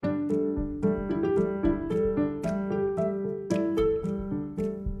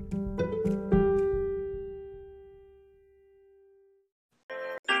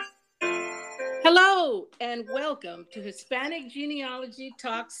and welcome to Hispanic Genealogy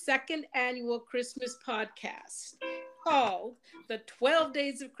Talk's second annual Christmas podcast called The 12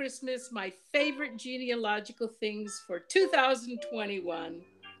 Days of Christmas, My Favorite Genealogical Things for 2021.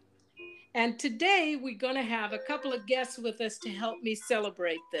 And today we're going to have a couple of guests with us to help me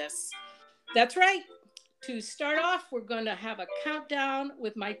celebrate this. That's right. To start off, we're going to have a countdown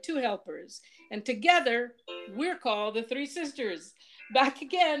with my two helpers. And together, we're called the Three Sisters. Back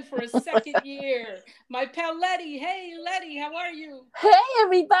again for a second year. My pal Letty. Hey, Letty, how are you? Hey,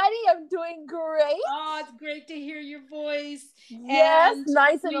 everybody. I'm doing great. Oh, it's great to hear your voice. Yes, and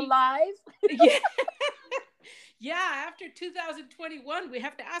nice and alive. Yeah. Yeah, after 2021, we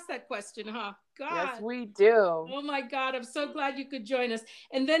have to ask that question, huh? God. Yes, we do. Oh, my God. I'm so glad you could join us.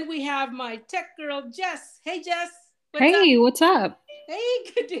 And then we have my tech girl, Jess. Hey, Jess. What's up?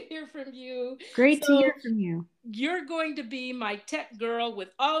 Hey, good to hear from you. Great to hear from you. You're going to be my tech girl with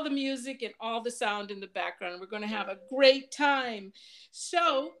all the music and all the sound in the background. We're going to have a great time.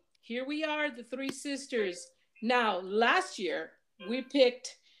 So here we are, the Three Sisters. Now, last year, we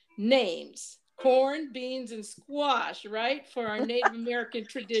picked names. Corn, beans, and squash, right? For our Native American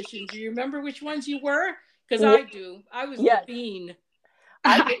tradition. Do you remember which ones you were? Because I do. I was the bean.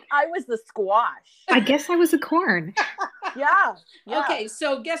 I was the squash. I guess I was the corn. Yeah. Okay,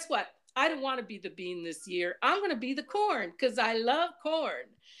 so guess what? I don't want to be the bean this year. I'm going to be the corn because I love corn.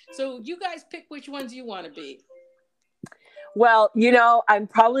 So you guys pick which ones you want to be. Well, I'm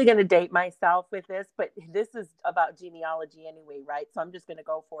probably going to date myself with this, but this is about genealogy anyway, right? So I'm just going to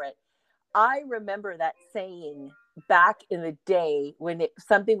go for it. I remember that saying back in the day when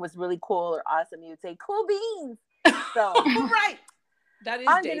something was really cool or awesome, you'd say, cool beans. So right. That is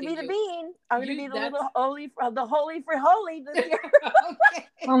I'm going to be the bean. I'm going to be the holy for holy this year. Okay.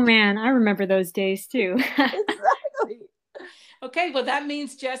 Oh, man. I remember those days, too. Exactly. Okay. Well, that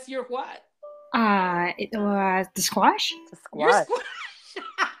means, Jess, you're what? The squash? The squash.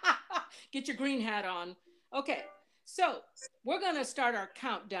 Get your green hat on. Okay. So we're going to start our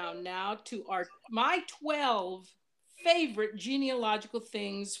countdown now to my 12 favorite genealogical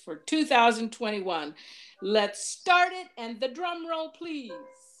things for 2021. Let's start it, and the drum roll, please.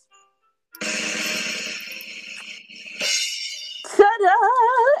 Ta-da!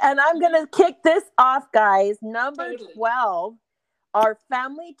 And I'm going to kick this off, guys. Number 12, our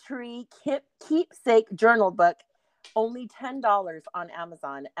family tree keepsake journal book, only $10 on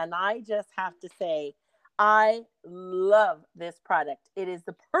Amazon. And I just have to say, I love this product. It is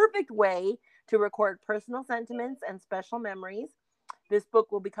the perfect way to record personal sentiments and special memories. This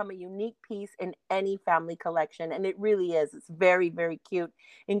book will become a unique piece in any family collection, and it really is. It's very, very cute.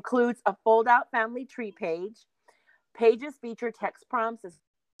 Includes a fold-out family tree page. Pages feature text prompts.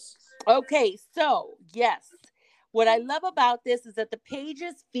 Okay, so yes. What I love about this is that the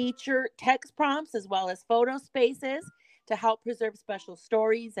pages feature text prompts as well as photo spaces to help preserve special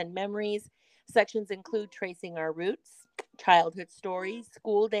stories and memories. Sections include tracing our roots, childhood stories,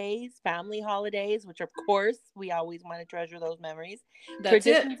 school days, family holidays, which of course we always want to treasure those memories,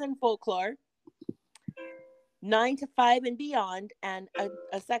 traditions and folklore, 9 to 5 and beyond, and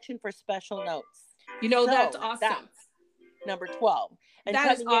a section for special notes. That's awesome. That's number 12. And that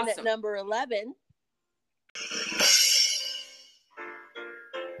coming is awesome. In at number 11.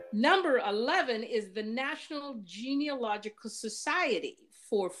 Number 11 is the National Genealogical Society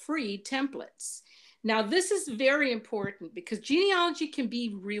for free templates. Now, this is very important because genealogy can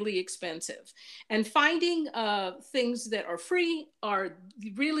be really expensive, and finding things that are free are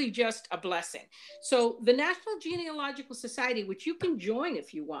really just a blessing. So the National Genealogical Society, which you can join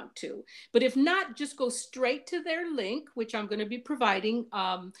if you want to, but if not, just go straight to their link, which I'm going to be providing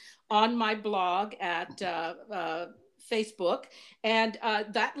on my blog at Facebook. And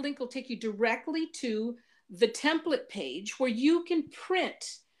that link will take you directly to the template page where you can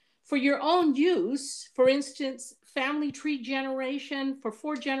print for your own use, for instance, family tree generation for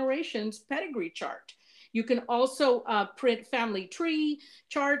 4 generations pedigree chart. You can also print family tree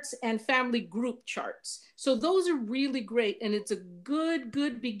charts and family group charts. So those are really great. And it's a good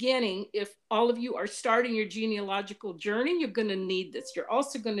beginning. If all of you are starting your genealogical journey, you're going to need this. You're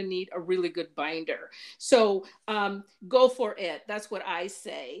also going to need a really good binder. So go for it. That's what I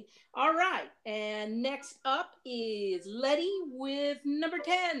say. All right. And next up is Letty with number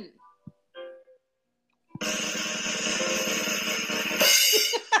 10.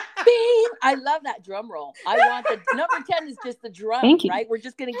 Bing! I love that drum roll. I want the number 10 is just the drum, right? We're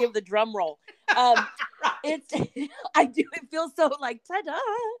just going to give the drum roll. It feels so like ta-da.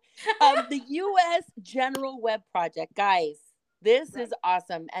 The U.S. General Web Project, guys. This is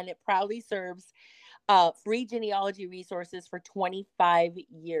awesome, and it proudly serves free genealogy resources for 25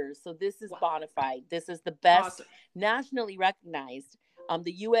 years. So this is Wow. bona fide. This is the best, Awesome. nationally recognized.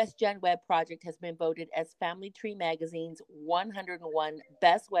 The US Gen Web Project has been voted as Family Tree Magazine's 101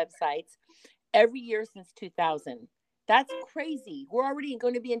 best websites every year since 2000. That's crazy. We're already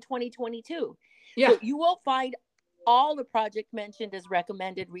going to be in 2022. Yeah. So you will find all the project mentioned as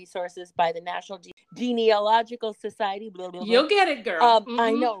recommended resources by the National Genealogical Society. Blah, blah, blah. You'll get it, girl.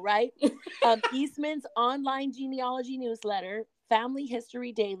 I know, right? Eastman's online genealogy newsletter, Family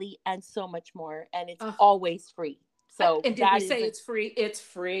History Daily, and so much more. And it's always free. So and did we say it's free? It's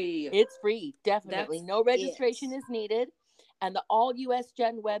free. It's free, definitely. That's no registration is needed. And the all US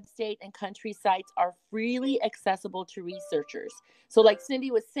Gen web state and country sites are freely accessible to researchers. So like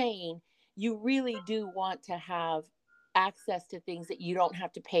Cindy was saying, you really do want to have access to things that you don't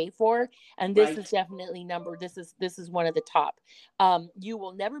have to pay for, and this is definitely this is one of the top. You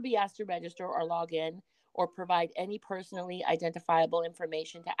will never be asked to register or log in or provide any personally identifiable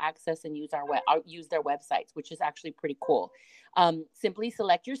information to access and use use their websites, which is actually pretty cool. Simply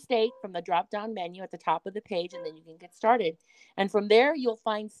select your state from the drop-down menu at the top of the page, and then you can get started. And from there, you'll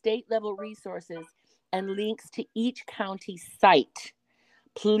find state-level resources and links to each county site.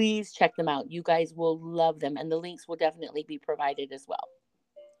 Please check them out. You guys will love them, and the links will definitely be provided as well.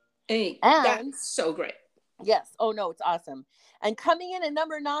 Hey, that's so great. Yes. Oh, no, it's awesome. And coming in at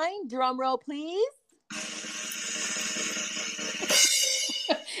number 9, drum roll, please.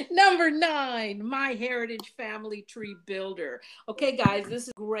 Number 9, My Heritage Family Tree Builder. Okay, guys, this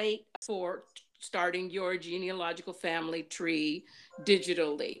is great for starting your genealogical family tree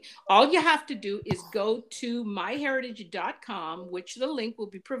digitally. All you have to do is go to myheritage.com, which the link will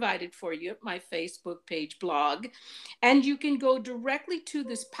be provided for you at my Facebook page blog, and you can go directly to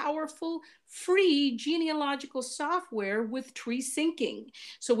this powerful free genealogical software with tree syncing.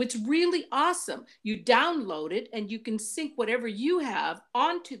 So it's really awesome. You download it and you can sync whatever you have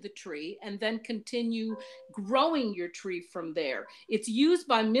onto the tree and then continue growing your tree from there. It's used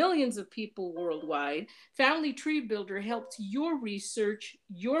by millions of people worldwide. Family Tree Builder helps your research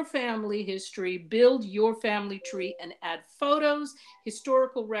your family history, build your family tree, and add photos,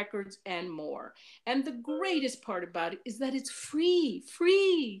 historical records, and more. And the greatest part about it is that it's free.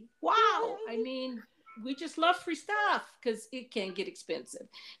 Wow. I mean, we just love free stuff because it can get expensive.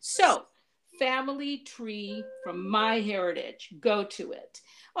 So, Family Tree from MyHeritage. Go to it.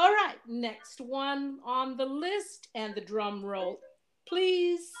 All right, next one on the list, and the drum roll,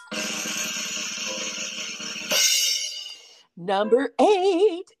 please. Number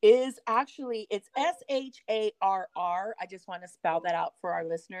 8 is actually, it's SHARR. I just want to spell that out for our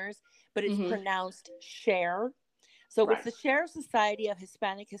listeners, but it's pronounced share. So it's the Share Society of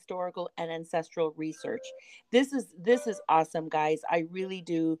Hispanic Historical and Ancestral Research. This is awesome, guys. I really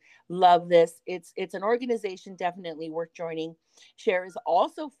do love this. It's an organization definitely worth joining. Share is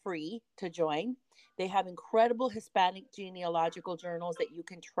also free to join. They have incredible Hispanic genealogical journals that you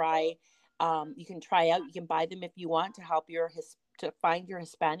can try. You can try out. You can buy them if you want to help to find your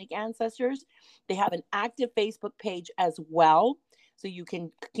Hispanic ancestors. They have an active Facebook page as well. So you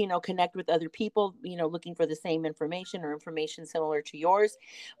can, connect with other people, looking for the same information or information similar to yours.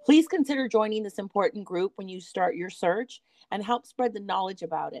 Please consider joining this important group when you start your search and help spread the knowledge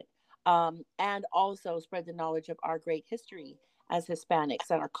about it. And also spread the knowledge of our great history as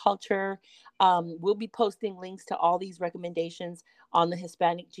Hispanics and our culture. We'll be posting links to all these recommendations on the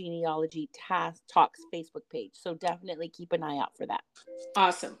Hispanic Genealogy Talks Facebook page. So definitely keep an eye out for that.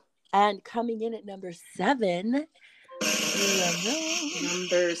 Awesome. And coming in at number 7...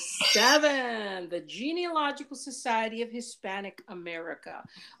 Number 7, the Genealogical Society of Hispanic America.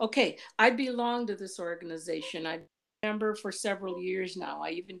 Okay, I belong to this organization. I've been a member for several years now. I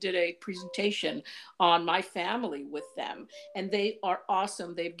even did a presentation on my family with them, and they are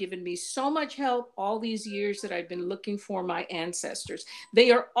awesome. They've given me so much help all these years that I've been looking for my ancestors. They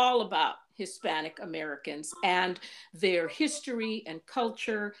are all about Hispanic Americans and their history and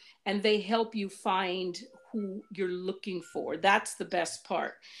culture, and they help you find who you're looking for. That's the best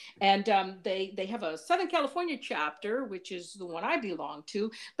part. And they have a Southern California chapter, which is the one I belong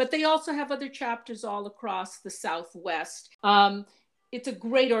to, but they also have other chapters all across the Southwest. It's a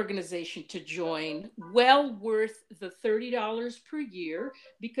great organization to join, well worth the $30 per year,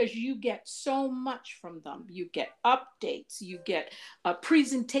 because you get so much from them. You get updates, you get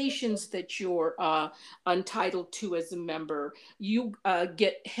presentations that you're entitled to as a member. You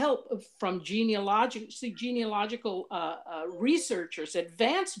get help from genealogical researchers,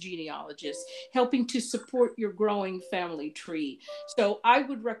 advanced genealogists, helping to support your growing family tree. So I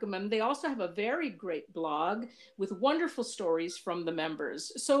would recommend. They also have a very great blog with wonderful stories from the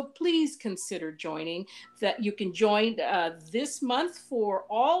members. So please consider joining. That you can join this month for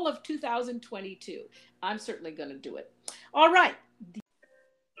all of 2022. I'm certainly going to do it. All right.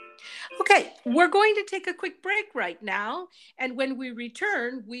 Okay, we're going to take a quick break right now. And when we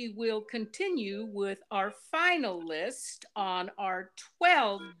return, we will continue with our final list on our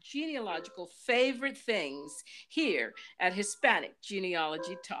 12 genealogical favorite things here at Hispanic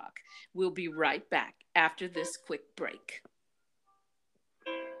Genealogy Talk. We'll be right back after this quick break.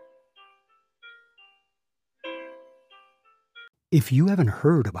 If you haven't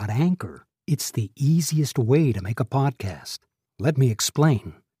heard about Anchor, it's the easiest way to make a podcast. Let me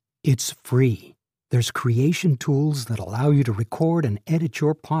explain. It's free. There's creation tools that allow you to record and edit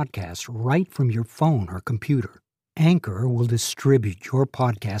your podcast right from your phone or computer. Anchor will distribute your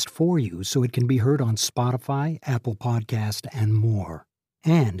podcast for you so it can be heard on Spotify, Apple Podcast, and more.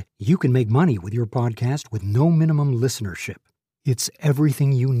 And you can make money with your podcast with no minimum listenership. It's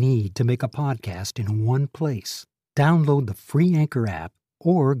everything you need to make a podcast in one place. Download the free Anchor app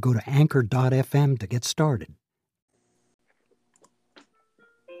or go to anchor.fm to get started.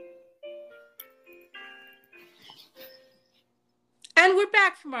 And we're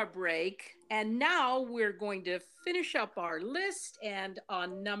back from our break, and now we're going to finish up our list. And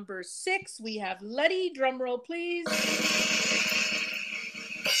on number 6, we have Letty. Drumroll, please.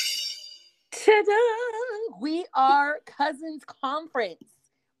 Ta-da! We are Cousins Conference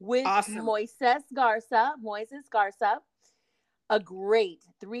with Awesome. Moises Garza, a great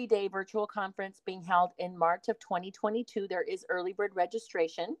 3-day virtual conference being held in March of 2022. There is early bird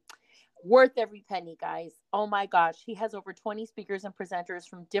registration. Worth every penny, guys. Oh my gosh. He has over 20 speakers and presenters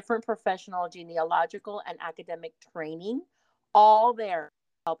from different professional, genealogical, and academic training, all there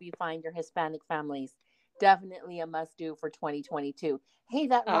to help you find your Hispanic families. Definitely a must-do for 2022. Hey,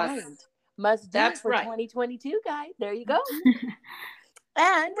 that rhymed. Must do That's for right. 2022, guys. There you go.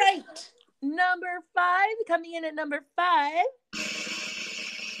 And Right. number 5, coming in at number 5.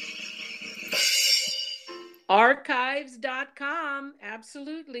 Archives.com,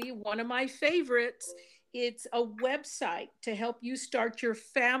 absolutely, one of my favorites. It's a website to help you start your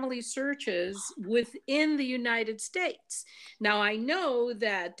family searches within the United States. Now, I know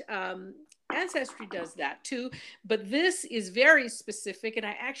that Ancestry does that too, but this is very specific. And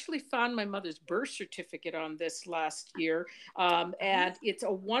I actually found my mother's birth certificate on this last year. And it's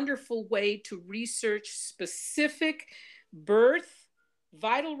a wonderful way to research specific birth,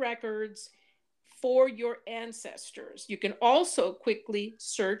 vital records, for your ancestors. You can also quickly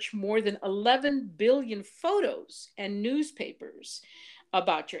search more than 11 billion photos and newspapers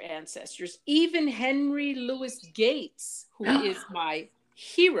about your ancestors. Even Henry Louis Gates, who is my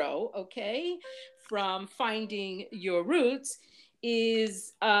hero, okay, from Finding Your Roots,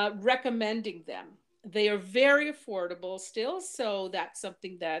 is recommending them. They are very affordable still, so that's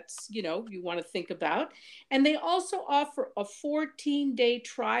something that's, you want to think about. And they also offer a 14-day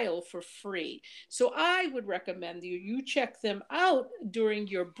trial for free. So I would recommend you check them out during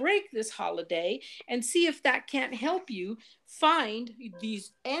your break this holiday and see if that can't help you find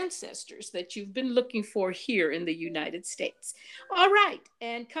these ancestors that you've been looking for here in the United States. All right,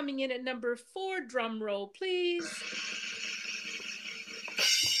 and coming in at number 4, drum roll, please.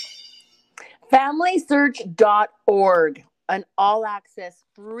 FamilySearch.org, an all-access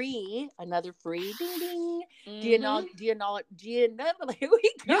free, another free, ding ding, You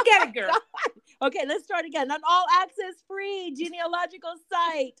get it, girl. Okay, let's start again. An all-access free genealogical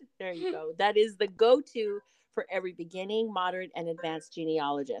site. There you go. That is the go-to for every beginning, moderate, and advanced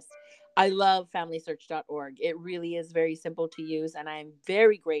genealogist. I love FamilySearch.org. It really is very simple to use, and I'm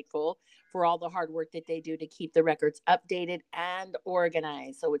very grateful for all the hard work that they do to keep the records updated and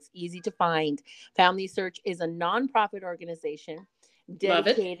organized. So it's easy to find. Family Search is a nonprofit organization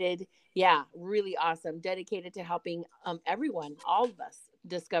dedicated, really awesome, dedicated to helping everyone, all of us,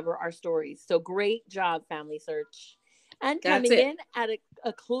 discover our stories. So great job, Family Search. And coming in at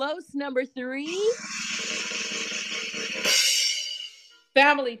a close number 3,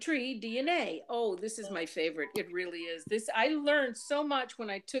 Family Tree DNA. Oh, this is my favorite. It really is. I learned so much when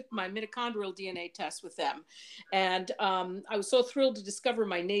I took my mitochondrial DNA test with them. And I was so thrilled to discover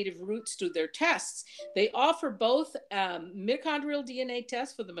my native roots through their tests. They offer both mitochondrial DNA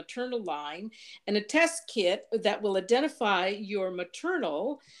tests for the maternal line and a test kit that will identify your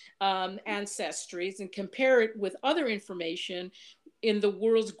maternal ancestries and compare it with other information in the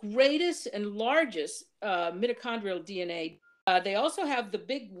world's greatest and largest mitochondrial DNA They also have the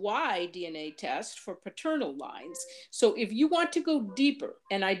big Y DNA test for paternal lines. So if you want to go deeper,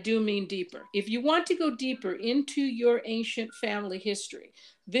 and I do mean deeper, if you want to go deeper into your ancient family history,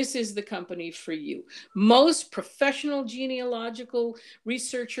 this is the company for you. Most professional genealogical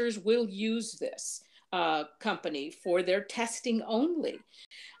researchers will use this company for their testing only.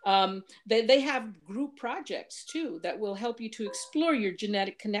 They have group projects too that will help you to explore your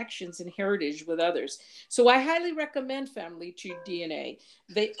genetic connections and heritage with others. So I highly recommend Family Tree DNA.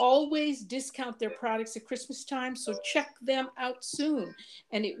 They always discount their products at Christmas time, so check them out soon.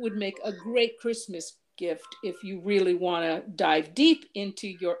 And it would make a great Christmas gift if you really want to dive deep into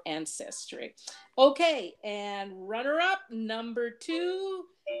your ancestry. Okay, and runner up number 2,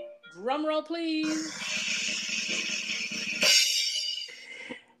 drum roll please.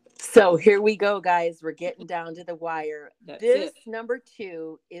 So here we go, guys. We're getting down to the wire. This number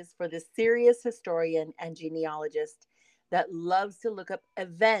 2 is for the serious historian and genealogist that loves to look up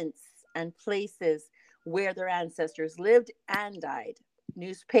events and places where their ancestors lived and died.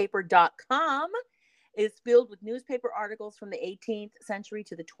 Newspaper.com is filled with newspaper articles from the 18th century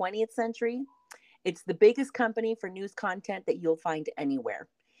to the 20th century. It's the biggest company for news content that you'll find anywhere.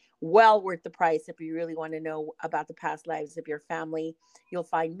 Well worth the price if you really want to know about the past lives of your family. You'll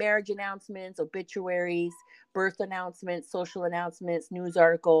find marriage announcements, obituaries, birth announcements, social announcements, news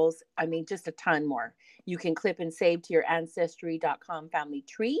articles. I mean, just a ton more. You can clip and save to your Ancestry.com family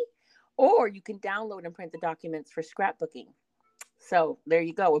tree, or you can download and print the documents for scrapbooking. So there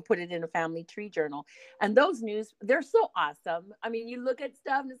you go. We'll put it in a family tree journal. And those news, they're so awesome. I mean, you look at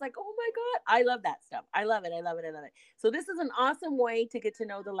stuff and it's like, oh my God, I love that stuff. I love it. I love it. I love it. So this is an awesome way to get to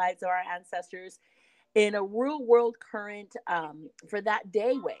know the lives of our ancestors in a real world current for that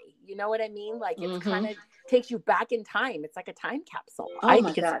day way. You know what I mean? Like it's kind of takes you back in time. It's like a time capsule. I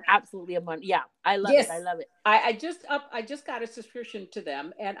think it's absolutely a fun. Yeah, I love it. I love it. I just got a subscription to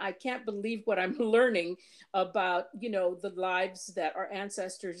them, and I can't believe what I'm learning about, you know, the lives that our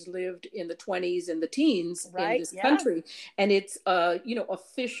ancestors lived in the 20s and the teens in this country. And it's you know,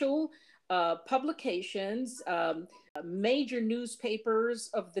 official publications, major newspapers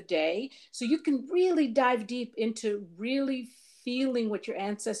of the day. So you can really dive deep into really feeling what your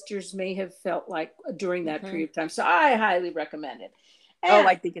ancestors may have felt like during that period of time. So I highly recommend it. And,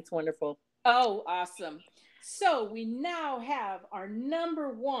 I think it's wonderful. Oh, awesome. So we now have our number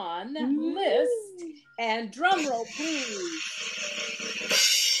 1 list, and drum roll please.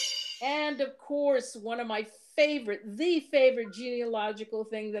 And of course, one of my the favorite genealogical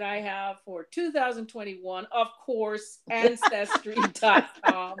thing that I have for 2021, of course,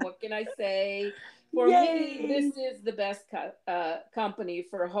 Ancestry.com. What can I say? For me, this is the best company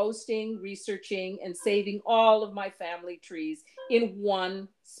for hosting, researching, and saving all of my family trees in one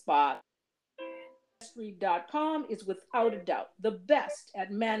spot. Ancestry.com is without a doubt the best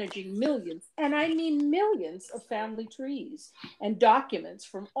at managing millions, and I mean millions, of family trees and documents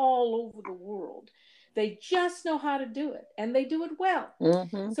from all over the world. They just know how to do it, and they do it well.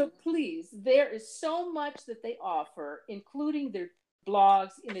 So please, there is so much that they offer, including their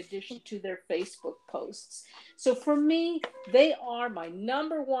blogs in addition to their Facebook posts. So for me, they are my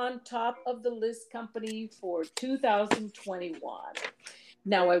number 1 top of the list company for 2021.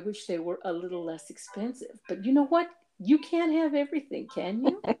 Now, I wish they were a little less expensive, but you know what? You can't have everything, can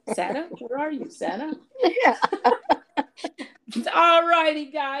you? Santa, where are you, Santa? Yeah. All righty,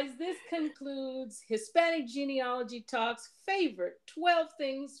 guys. This concludes Hispanic Genealogy Talk's favorite 12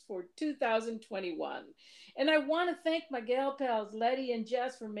 things for 2021. And I want to thank my gal pals, Letty and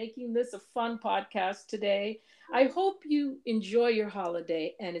Jess, for making this a fun podcast today. I hope you enjoy your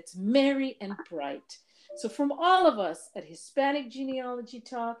holiday and it's merry and bright. So from all of us at Hispanic Genealogy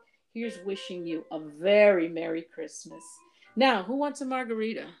Talk, here's wishing you a very Merry Christmas. Now, who wants a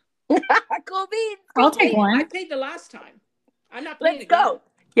margarita? Cool beans. I'll take one. I paid the last time. I'm not paying. Let's go.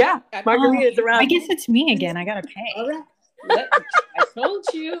 Yeah, margarita's around. I guess it's me again. I gotta pay. All right. I told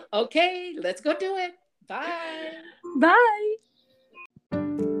you. Okay, let's go do it. Bye. Bye.